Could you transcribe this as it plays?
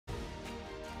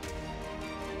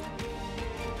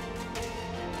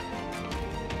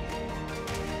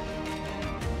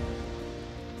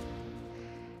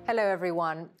Hello,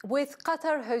 everyone. With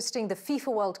Qatar hosting the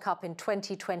FIFA World Cup in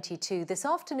 2022, this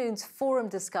afternoon's forum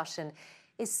discussion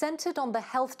is centred on the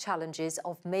health challenges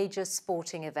of major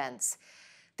sporting events.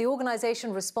 The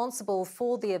organisation responsible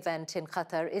for the event in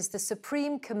Qatar is the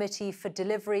Supreme Committee for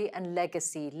Delivery and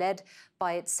Legacy, led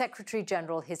by its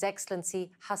Secretary-General, His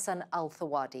Excellency Hassan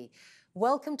Thawadi.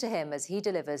 Welcome to him as he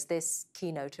delivers this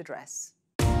keynote address.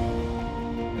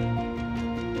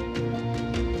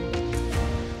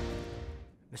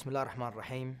 Bismillah ar-Rahman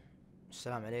ar-Rahim.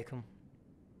 Assalamu alaikum.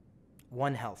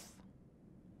 One health,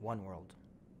 one world.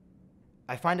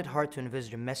 I find it hard to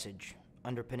envisage a message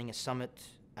underpinning a summit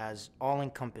as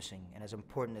all-encompassing and as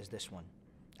important as this one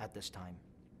at this time.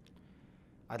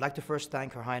 I'd like to first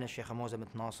thank Her Highness Sheikh Moza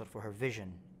bint Nasser for her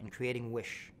vision in creating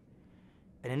WISH,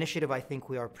 an initiative I think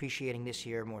we are appreciating this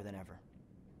year more than ever.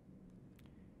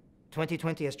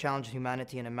 2020 has challenged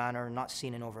humanity in a manner not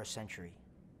seen in over a century,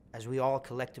 as we all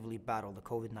collectively battle the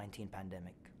COVID-19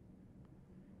 pandemic.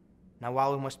 Now,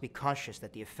 while we must be conscious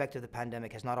that the effect of the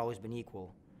pandemic has not always been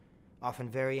equal, often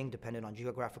varying dependent on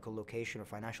geographical location or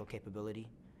financial capability,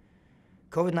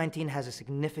 COVID-19 has a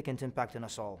significant impact on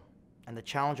us all, and the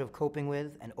challenge of coping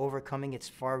with and overcoming its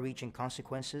far-reaching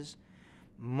consequences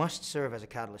must serve as a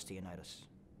catalyst to unite us.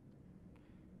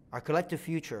 Our collective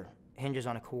future hinges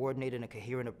on a coordinated and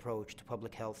coherent approach to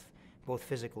public health, both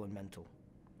physical and mental.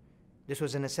 This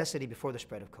was a necessity before the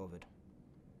spread of COVID,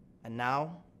 and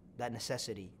now that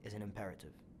necessity is an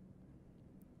imperative.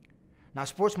 Now,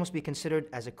 sports must be considered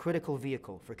as a critical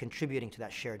vehicle for contributing to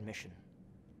that shared mission.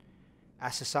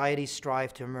 As societies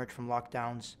strive to emerge from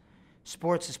lockdowns,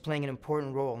 sports is playing an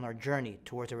important role in our journey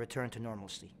towards a return to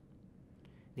normalcy.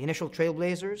 The initial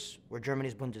trailblazers were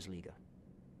Germany's Bundesliga.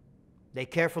 They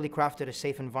carefully crafted a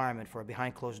safe environment for a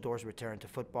behind-closed-doors return to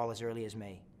football as early as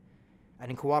May, and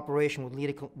in cooperation with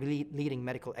leading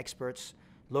medical experts,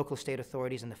 local state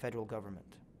authorities, and the federal government.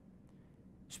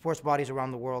 Sports bodies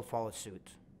around the world followed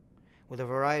suit, with a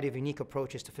variety of unique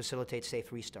approaches to facilitate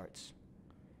safe restarts.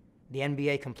 The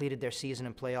NBA completed their season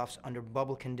and playoffs under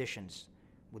bubble conditions,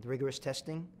 with rigorous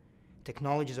testing,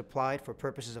 technologies applied for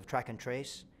purposes of track and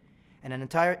trace, and an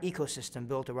entire ecosystem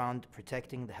built around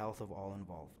protecting the health of all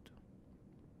involved.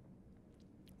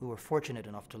 We were fortunate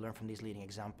enough to learn from these leading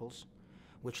examples,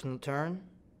 which in turn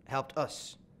helped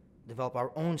us develop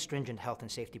our own stringent health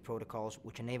and safety protocols,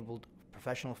 which enabled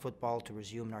professional football to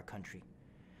resume in our country,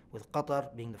 with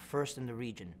Qatar being the first in the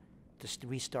region to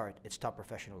restart its top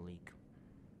professional league.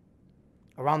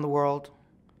 Around the world,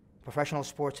 professional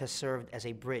sports has served as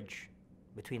a bridge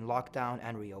between lockdown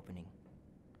and reopening.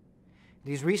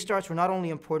 These restarts were not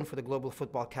only important for the global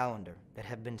football calendar that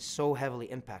have been so heavily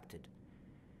impacted,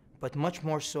 but much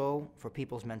more so for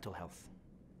people's mental health.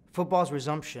 Football's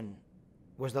resumption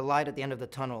was the light at the end of the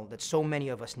tunnel that so many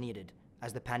of us needed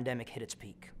as the pandemic hit its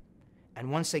peak. And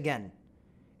once again,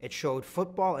 it showed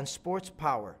football and sports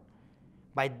power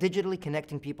by digitally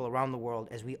connecting people around the world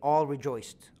as we all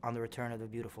rejoiced on the return of the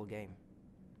beautiful game.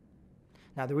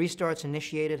 Now, the restarts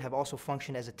initiated have also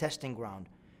functioned as a testing ground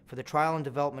for the trial and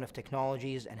development of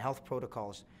technologies and health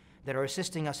protocols that are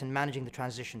assisting us in managing the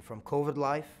transition from COVID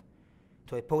life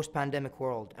to a post-pandemic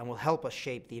world and will help us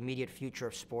shape the immediate future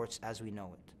of sports as we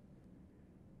know it.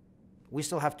 We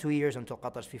still have 2 years until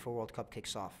Qatar's FIFA World Cup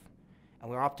kicks off, and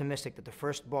we're optimistic that the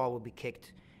first ball will be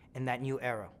kicked in that new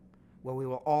era, where we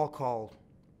will all call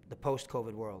the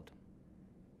post-COVID world.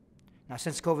 Now,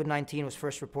 since COVID-19 was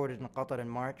first reported in Qatar in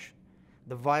March,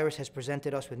 the virus has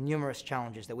presented us with numerous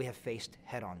challenges that we have faced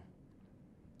head-on.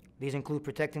 These include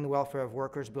protecting the welfare of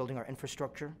workers, building our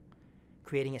infrastructure,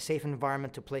 creating a safe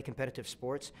environment to play competitive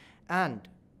sports, and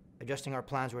adjusting our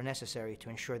plans where necessary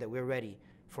to ensure that we're ready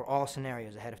for all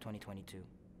scenarios ahead of 2022.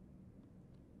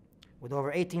 With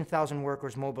over 18,000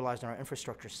 workers mobilized on our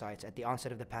infrastructure sites at the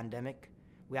onset of the pandemic,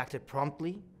 we acted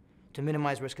promptly to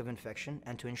minimize risk of infection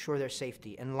and to ensure their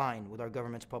safety in line with our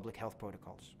government's public health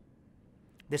protocols.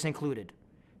 This included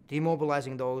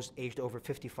demobilizing those aged over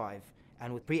 55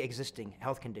 and with pre-existing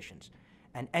health conditions,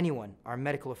 and anyone our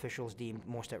medical officials deemed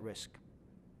most at risk,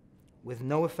 with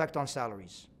no effect on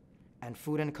salaries, and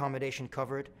food and accommodation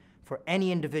covered for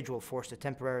any individual forced to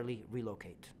temporarily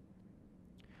relocate.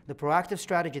 The proactive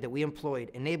strategy that we employed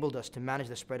enabled us to manage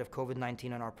the spread of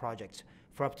COVID-19 on our projects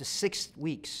for up to 6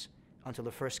 weeks until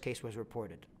the first case was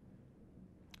reported.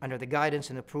 Under the guidance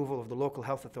and approval of the local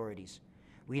health authorities,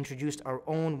 we introduced our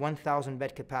own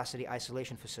 1,000-bed capacity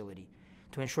isolation facility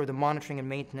to ensure the monitoring and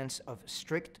maintenance of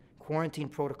strict quarantine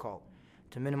protocol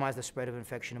to minimize the spread of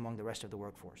infection among the rest of the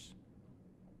workforce.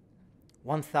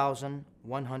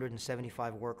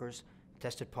 1,175 workers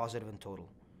tested positive in total,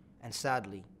 and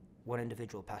sadly, one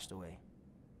individual passed away.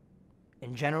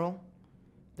 In general,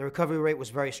 the recovery rate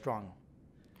was very strong,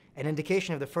 an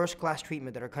indication of the first-class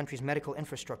treatment that our country's medical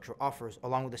infrastructure offers,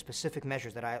 along with the specific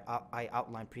measures that I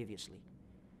outlined previously.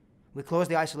 We closed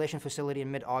the isolation facility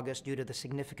in mid-August due to the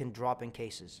significant drop in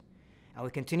cases, and we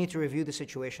continue to review the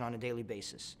situation on a daily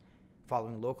basis,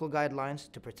 following local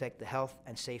guidelines to protect the health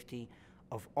and safety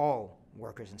of all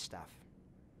workers and staff.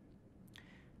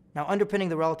 Now, underpinning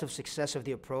the relative success of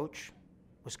the approach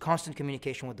was constant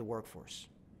communication with the workforce.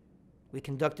 We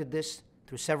conducted this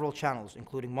through several channels,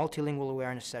 including multilingual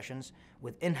awareness sessions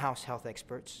with in-house health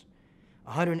experts.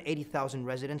 180,000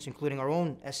 residents, including our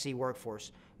own SC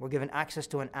workforce, were given access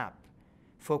to an app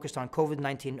focused on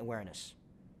COVID-19 awareness.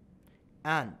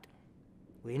 And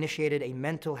we initiated a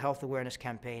mental health awareness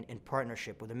campaign in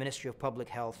partnership with the Ministry of Public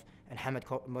Health and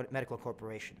Hamad Medical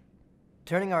Corporation.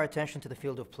 Turning our attention to the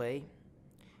field of play,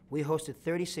 we hosted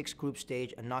 36 group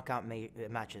stage and knockout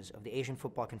matches of the Asian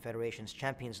Football Confederation's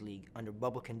Champions League under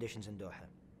bubble conditions in Doha,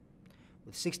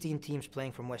 with 16 teams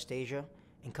playing from West Asia,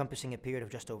 encompassing a period of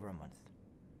just over a month.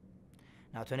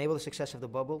 Now, to enable the success of the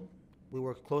bubble, we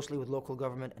worked closely with local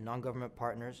government and non-government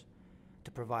partners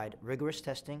to provide rigorous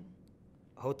testing,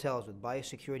 hotels with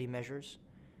biosecurity measures,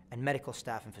 and medical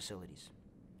staff and facilities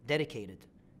dedicated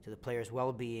to the players'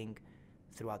 well-being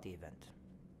throughout the event.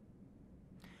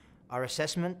 Our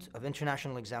assessment of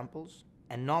international examples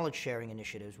and knowledge-sharing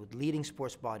initiatives with leading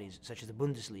sports bodies such as the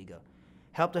Bundesliga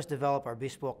helped us develop our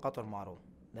bespoke Qatar model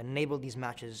that enabled these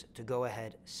matches to go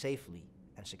ahead safely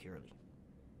and securely.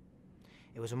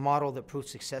 It was a model that proved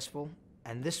successful,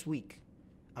 and this week,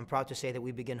 I'm proud to say that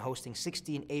we begin hosting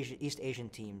 16 East Asian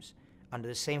teams under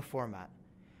the same format,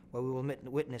 where we will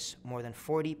witness more than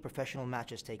 40 professional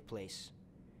matches take place,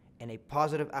 in a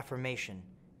positive affirmation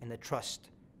in the trust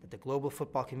that the global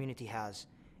football community has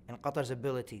in Qatar's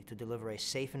ability to deliver a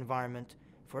safe environment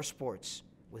for sports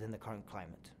within the current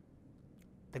climate.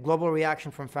 The global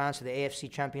reaction from fans to the AFC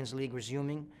Champions League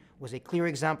resuming was a clear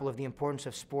example of the importance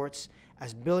of sports,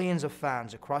 as billions of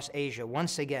fans across Asia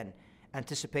once again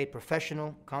anticipate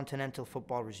professional continental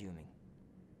football resuming.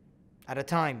 At a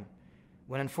time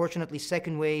when unfortunately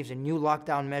second waves and new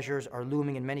lockdown measures are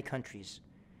looming in many countries,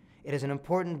 it is an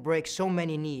important break so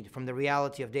many need from the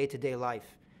reality of day-to-day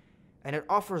life, and it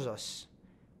offers us,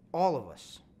 all of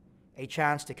us, a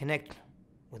chance to connect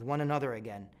with one another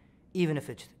again, even if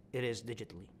it is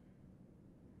digitally.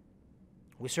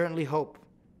 We certainly hope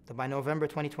that by November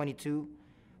 2022,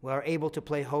 we are able to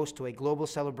play host to a global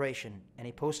celebration in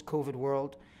a post-COVID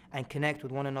world and connect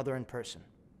with one another in person.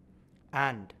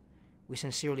 And we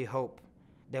sincerely hope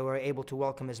that we're able to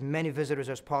welcome as many visitors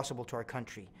as possible to our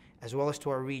country, as well as to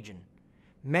our region,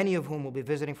 many of whom will be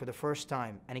visiting for the first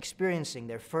time and experiencing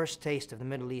their first taste of the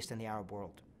Middle East and the Arab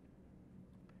world.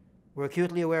 We're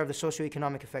acutely aware of the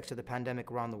socioeconomic effects of the pandemic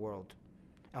around the world,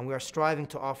 and we are striving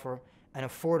to offer an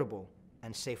affordable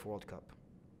and safe World Cup.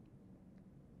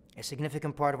 A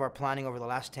significant part of our planning over the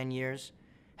last 10 years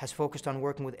has focused on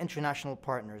working with international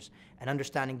partners and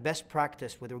understanding best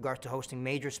practice with regard to hosting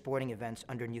major sporting events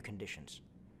under new conditions.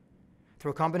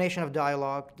 Through a combination of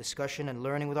dialogue, discussion, and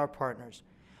learning with our partners,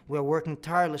 we are working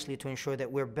tirelessly to ensure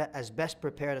that we're as best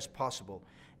prepared as possible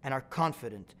and are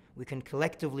confident we can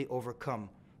collectively overcome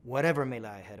whatever may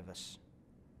lie ahead of us.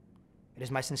 It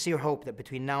is my sincere hope that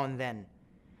between now and then,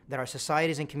 that our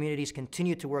societies and communities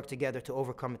continue to work together to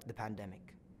overcome the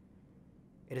pandemic.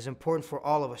 It is important for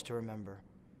all of us to remember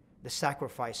the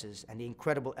sacrifices and the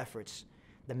incredible efforts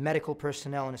the medical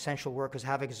personnel and essential workers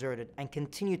have exerted and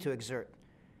continue to exert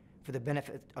for the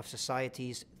benefit of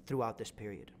societies throughout this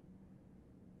period.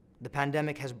 The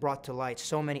pandemic has brought to light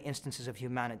so many instances of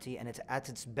humanity, and it's at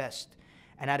its best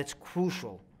and at its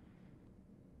crucial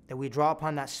that we draw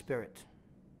upon that spirit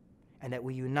and that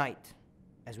we unite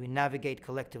as we navigate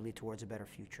collectively towards a better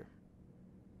future.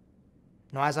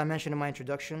 Now, as I mentioned in my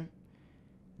introduction,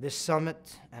 this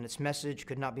summit and its message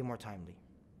could not be more timely.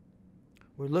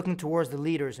 We're looking towards the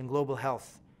leaders in global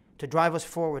health to drive us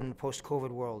forward in the post-COVID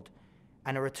world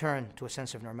and a return to a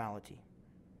sense of normality.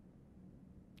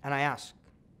 And I ask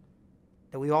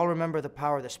that we all remember the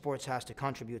power that sports has to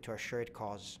contribute to our shared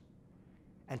cause,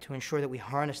 and to ensure that we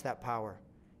harness that power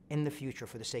in the future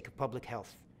for the sake of public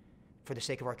health, for the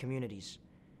sake of our communities,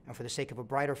 and for the sake of a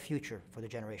brighter future for the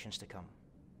generations to come.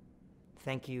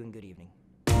 Thank you and good evening.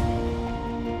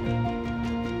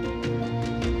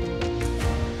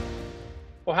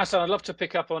 Well, Hassan, I'd love to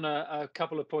pick up on a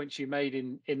couple of points you made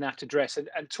in that address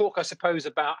and talk, I suppose,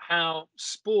 about how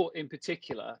sport in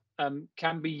particular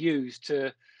can be used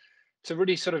to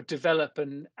really sort of develop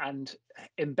and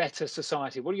better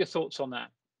society. What are your thoughts on that?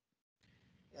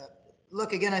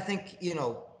 Look, again, I think,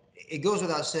 it goes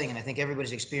without saying, and I think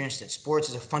everybody's experienced it, sports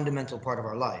is a fundamental part of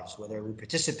our lives, whether we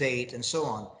participate and so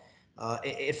on.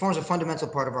 It forms a fundamental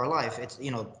part of our life. It's,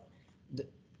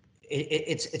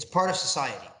 it's part of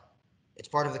society. It's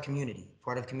part of the community,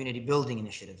 part of community building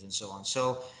initiatives and so on.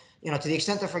 So, to the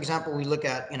extent that, for example, we look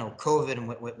at, COVID and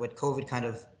what COVID kind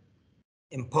of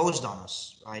imposed on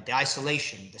us, right? The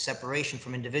isolation, the separation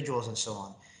from individuals and so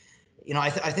on. I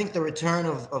think the return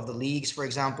of the leagues, for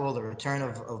example, the return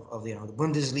of the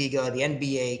Bundesliga, the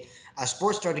NBA, as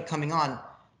sports started coming on,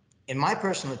 in my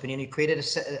personal opinion, it created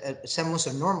a semblance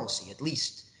of normalcy, at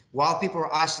least. While people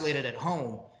were isolated at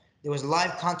home, there was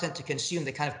live content to consume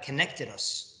that kind of connected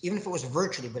us, even if it was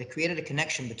virtually, but it created a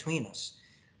connection between us.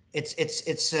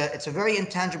 It's a very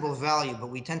intangible value, but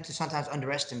we tend to sometimes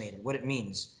underestimate it, what it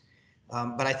means.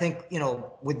 But I think,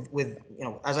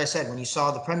 as I said, when you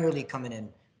saw the Premier League coming in,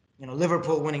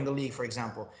 Liverpool winning the league, for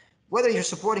example, whether you're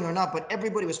supporting or not, but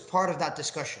everybody was part of that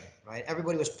discussion, right?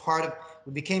 Everybody was part of,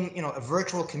 we became, a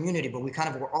virtual community, but we kind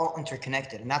of were all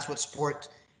interconnected. And that's what sport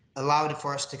allowed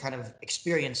for us to kind of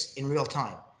experience in real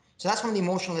time. So that's from the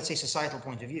emotional, let's say, societal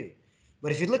point of view.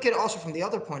 But if you look at it also from the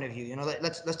other point of view,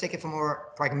 let's take it from more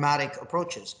pragmatic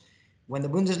approaches. When the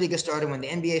Bundesliga started, when the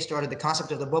NBA started, the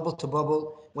concept of the bubble to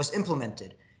bubble was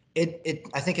implemented.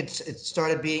 I think it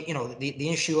started being, the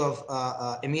issue of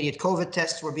immediate COVID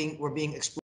tests were being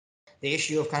explored. The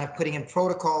issue of kind of putting in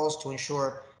protocols to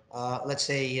ensure, let's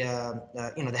say,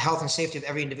 the health and safety of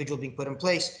every individual being put in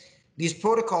place. These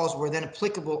protocols were then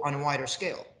applicable on a wider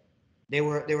scale. They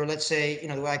were, let's say,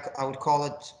 the way I would call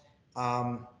it,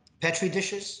 petri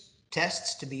dishes,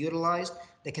 tests to be utilized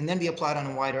that can then be applied on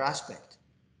a wider aspect.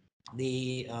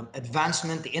 The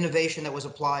advancement, the innovation that was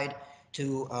applied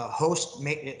to host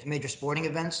major sporting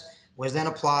events was then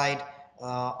applied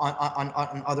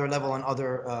on other level, on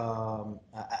other,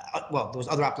 well, there was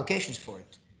other applications for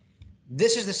it.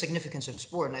 This is the significance of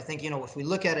sport. And I think, if we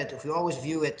look at it, if we always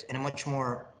view it in a much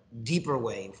more deeper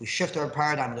way, if we shift our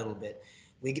paradigm a little bit,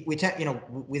 we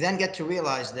then get to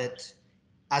realize that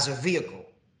as a vehicle,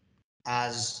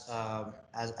 as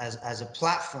a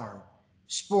platform,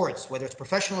 sports, whether it's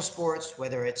professional sports,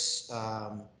 whether it's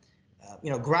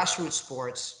grassroots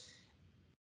sports,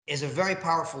 is a very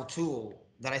powerful tool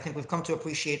that I think we've come to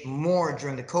appreciate more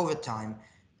during the COVID time,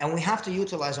 and we have to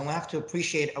utilize and we have to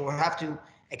appreciate, or we have to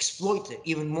exploit it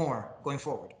even more going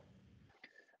forward.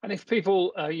 And if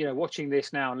people, watching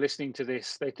this now and listening to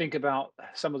this, they think about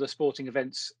some of the sporting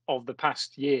events of the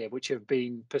past year, which have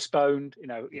been postponed,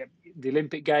 the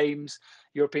Olympic Games,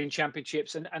 European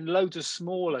Championships, and loads of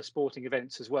smaller sporting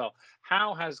events as well.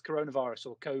 How has coronavirus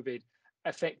or COVID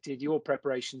affected your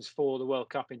preparations for the World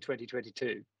Cup in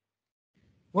 2022?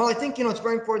 Well, I think, it's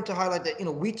very important to highlight that,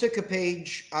 we took a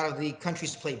page out of the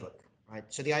country's playbook, right?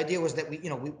 So the idea was that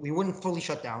we wouldn't fully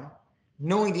shut down,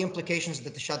 knowing the implications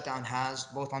that the shutdown has,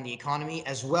 both on the economy,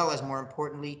 as well as, more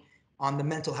importantly, on the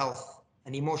mental health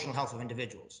and the emotional health of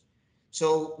individuals.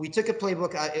 So we took a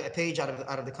page out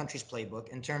of the country's playbook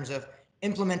in terms of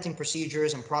implementing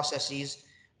procedures and processes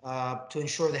to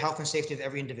ensure the health and safety of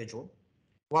every individual,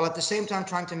 while at the same time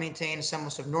trying to maintain a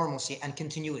semblance of normalcy and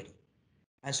continuity.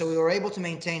 And so we were able to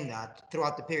maintain that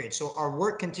throughout the period. So our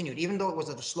work continued, even though it was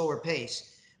at a slower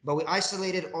pace, but we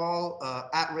isolated all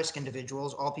at-risk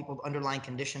individuals, all people with underlying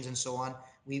conditions and so on.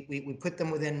 We put them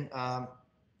within a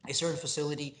certain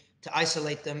facility to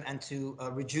isolate them and to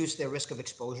reduce their risk of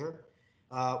exposure.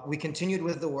 We continued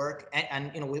with the work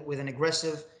and with an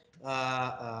aggressive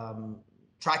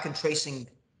track and tracing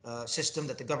system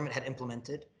that the government had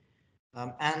implemented.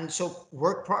 And so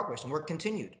work progressed and work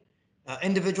continued.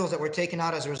 Individuals that were taken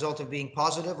out as a result of being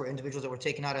positive, or individuals that were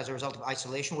taken out as a result of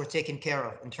isolation, were taken care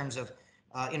of in terms of,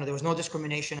 there was no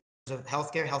discrimination in terms of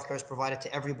healthcare. Healthcare is provided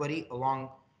to everybody along,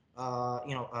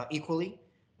 equally.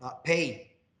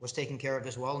 Pay was taken care of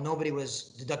as well. Nobody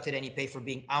was deducted any pay for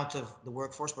being out of the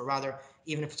workforce, but rather,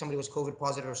 even if somebody was COVID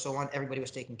positive or so on, everybody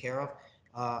was taken care of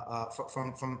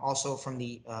from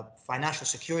the financial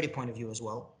security point of view as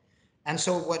well. And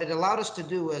so what it allowed us to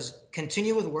do was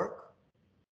continue with work.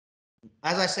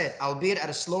 As I said, albeit at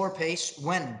a slower pace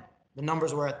when the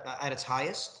numbers were at its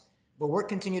highest, but work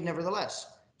continued nevertheless.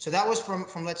 So that was from,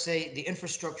 let's say, the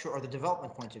infrastructure or the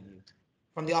development point of view.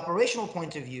 From the operational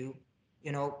point of view,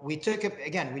 we took it,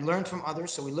 again, we learned from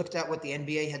others. So we looked at what the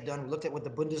NBA had done, we looked at what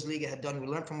the Bundesliga had done, we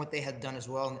learned from what they had done as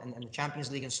well, and the Champions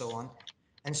League and so on.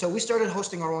 And so we started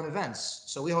hosting our own events.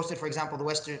 So we hosted, for example, the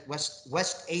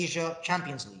West Asia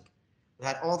Champions League. We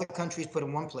had all the countries put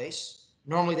in one place.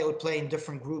 Normally they would play in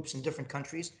different groups in different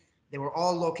countries. They were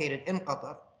all located in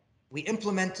Qatar. We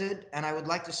implemented, and I would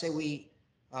like to say we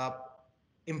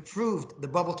improved the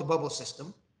bubble-to-bubble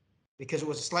system, because it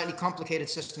was a slightly complicated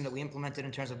system that we implemented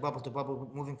in terms of bubble to bubble,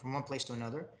 moving from one place to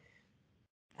another.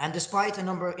 And despite a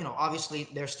number, obviously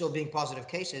there's still being positive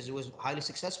cases, it was highly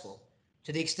successful,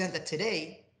 to the extent that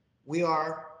today we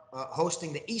are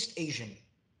hosting the East Asian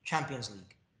Champions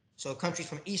League. So countries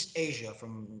from East Asia,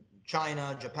 from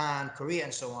China, Japan, Korea,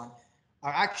 and so on,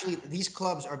 are actually, these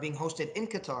clubs are being hosted in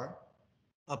Qatar,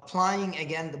 applying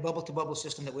again the bubble to bubble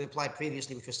system that we applied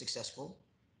previously, which was successful,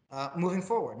 moving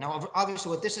forward. Now, obviously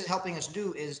what this is helping us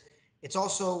do is, it's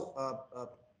also,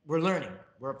 we're learning,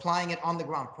 we're applying it on the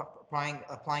ground,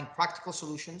 applying practical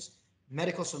solutions,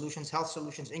 medical solutions, health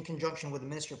solutions, in conjunction with the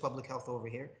Ministry of Public Health over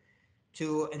here,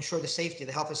 to ensure the safety,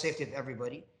 the health and safety of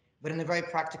everybody, but in a very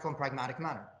practical and pragmatic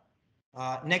manner.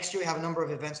 Next year, we have a number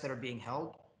of events that are being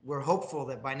held. We're hopeful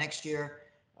that by next year,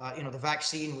 the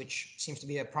vaccine, which seems to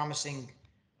be a promising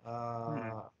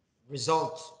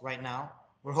result right now,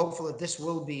 we're hopeful that this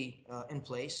will be in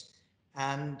place.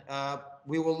 And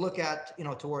we will look at,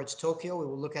 towards Tokyo, we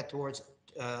will look at towards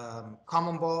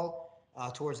Common Ball,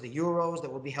 towards the Euros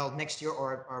that will be held next year,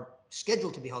 or are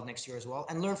scheduled to be held next year as well,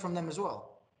 and learn from them as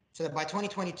well. So that by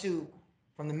 2022,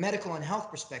 from the medical and health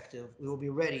perspective, we will be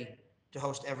ready to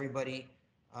host everybody,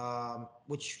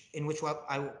 which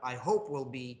I hope will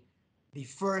be the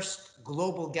first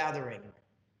global gathering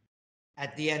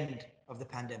at the end of the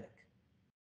pandemic.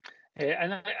 Yeah,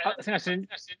 and I think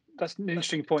that's an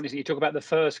interesting point, isn't it? You talk about the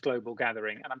first global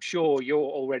gathering, and I'm sure you're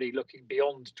already looking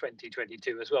beyond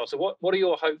 2022 as well. So what are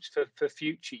your hopes for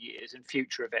future years and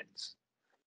future events?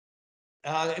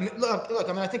 Look,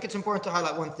 I think it's important to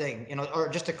highlight one thing, or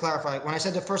just to clarify, when I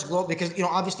said the first global, because,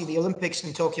 obviously the Olympics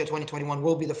in Tokyo 2021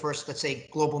 will be the first, let's say,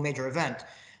 global major event,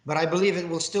 but I believe it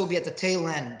will still be at the tail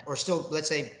end, or still, let's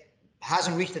say,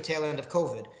 hasn't reached the tail end of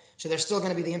COVID. So there's still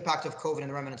going to be the impact of COVID and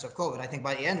the remnants of COVID. I think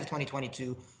by the end of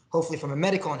 2022, hopefully from a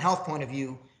medical and health point of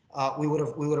view, we would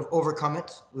have overcome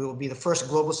it. We will be the first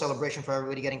global celebration for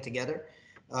everybody getting together.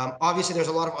 Obviously, there's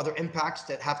a lot of other impacts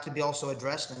that have to be also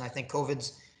addressed, and I think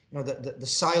COVID's, the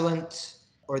silent,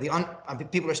 or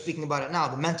people are speaking about it now,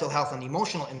 the mental health and the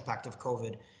emotional impact of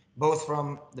COVID, both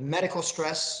from the medical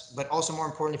stress, but also more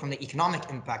importantly from the economic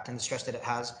impact and the stress that it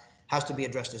has to be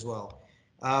addressed as well.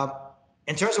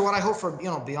 In terms of what I hope for,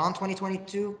 beyond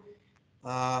 2022,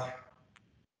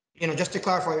 just to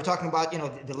clarify, you're talking about,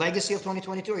 the legacy of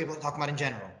 2022, or you're talking about in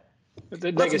general? The Look,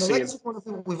 from the legacy legacy point of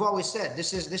view, we've always said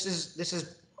this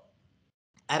is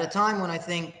at a time when I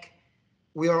think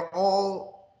we have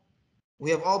all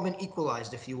been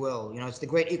equalized, if you will. It's the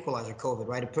great equalizer, COVID,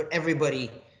 right? It put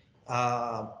everybody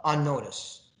on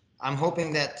notice. I'm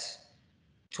hoping that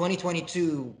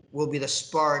 2022 will be the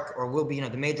spark, or will be,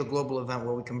 the major global event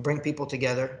where we can bring people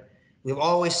together. We've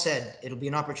always said it'll be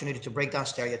an opportunity to break down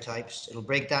stereotypes. It'll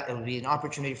be an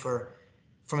opportunity from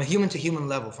a human to human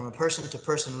level, from a person to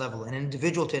person level, an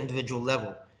individual to individual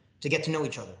level, to get to know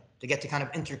each other, to get to kind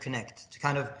of interconnect, to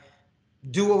kind of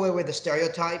do away with the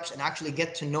stereotypes and actually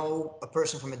get to know a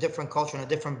person from a different culture and a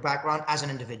different background as an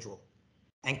individual,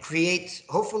 and create,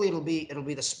 hopefully it'll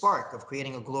be the spark of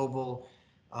creating a global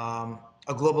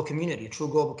community, a true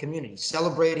global community,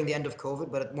 celebrating the end of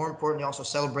COVID, but more importantly also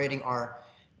celebrating our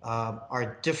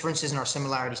differences and our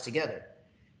similarities together.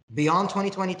 Beyond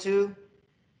 2022,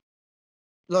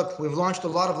 look, we've launched a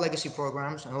lot of legacy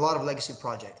programs and a lot of legacy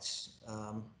projects.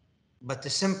 But to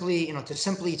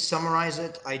simply summarize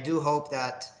it, I do hope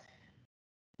that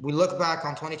we look back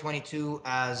on 2022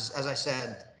 as I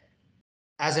said,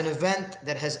 as an event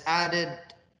that has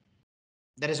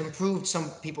improved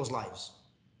some people's lives,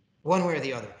 one way or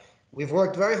the other. We've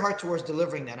worked very hard towards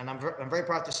delivering that, and I'm very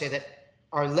proud to say that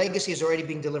our legacy is already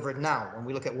being delivered now. When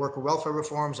we look at worker welfare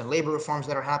reforms and labor reforms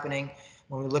that are happening,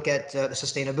 when we look at the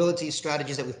sustainability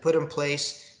strategies that we've put in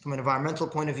place from an environmental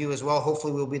point of view as well,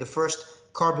 hopefully we'll be the first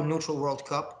carbon neutral World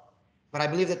Cup. But I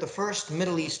believe that the first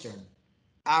Middle Eastern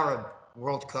Arab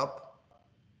World Cup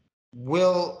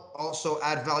will also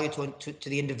add value to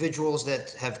the individuals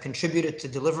that have contributed to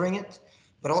delivering it,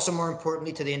 but also more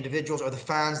importantly to the individuals or the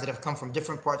fans that have come from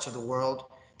different parts of the world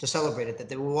to celebrate it, that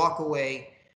they will walk away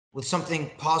with something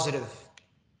positive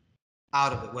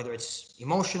out of it, whether it's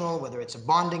emotional, whether it's a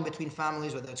bonding between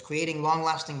families, whether it's creating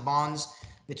long-lasting bonds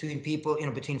between people,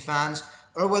 between fans,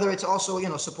 or whether it's also,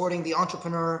 supporting the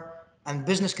entrepreneur and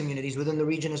business communities within the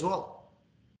region as well.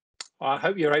 Well, I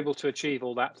hope you're able to achieve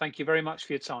all that. Thank you very much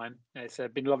for your time. It's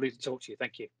been lovely to talk to you.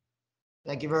 Thank you.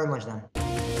 Thank you very much, Dan.